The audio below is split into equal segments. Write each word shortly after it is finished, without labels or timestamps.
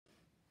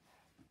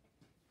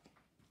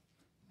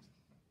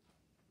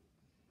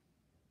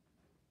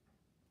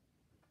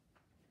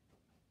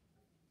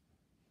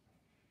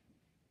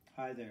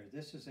Hi there,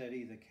 this is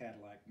Eddie the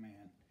Cadillac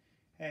Man.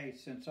 Hey,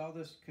 since all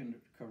this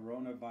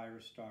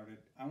coronavirus started,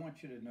 I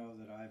want you to know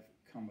that I've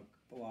come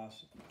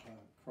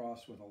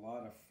across with a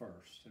lot of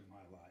firsts in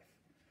my life.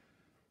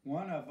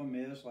 One of them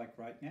is, like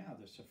right now,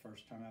 this is the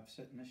first time I've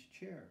sat in this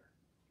chair.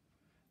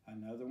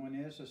 Another one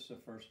is, this is the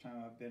first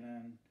time I've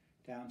been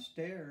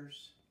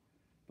downstairs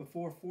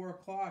before 4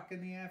 o'clock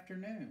in the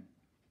afternoon.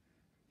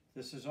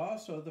 This is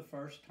also the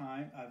first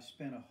time I've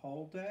spent a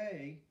whole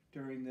day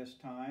during this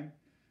time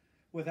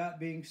without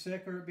being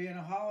sick or being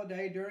a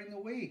holiday during the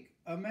week.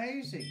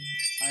 Amazing.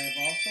 I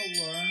have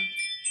also learned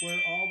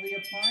where all the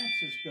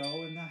appliances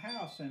go in the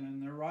house and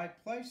in the right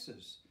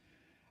places.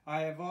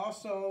 I have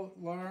also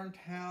learned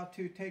how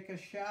to take a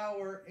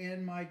shower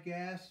in my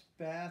guest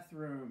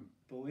bathroom.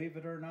 Believe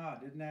it or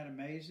not, isn't that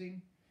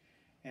amazing?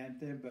 And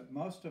then, but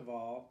most of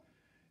all,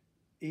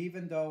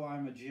 even though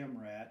I'm a gym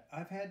rat,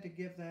 I've had to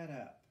give that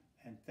up.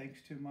 And thanks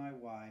to my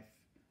wife,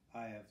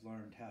 I have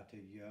learned how to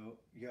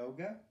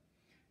yoga.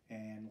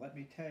 And let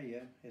me tell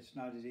you, it's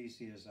not as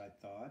easy as I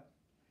thought.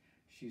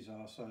 She's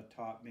also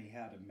taught me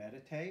how to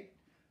meditate,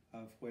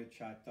 of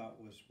which I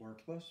thought was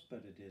worthless,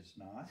 but it is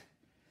not.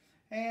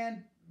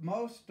 And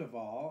most of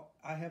all,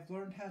 I have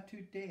learned how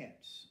to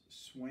dance,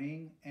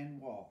 swing,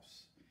 and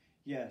waltz.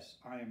 Yes,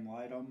 I am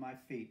light on my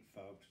feet,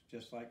 folks,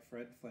 just like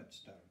Fred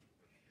Flintstone.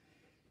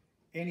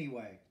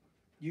 Anyway,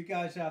 you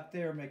guys out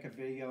there make a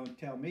video and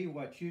tell me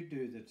what you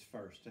do that's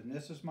first. And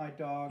this is my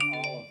dog,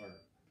 Oliver.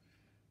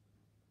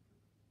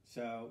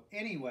 So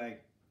anyway,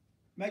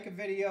 make a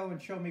video and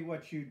show me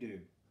what you do.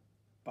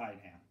 Bye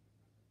now.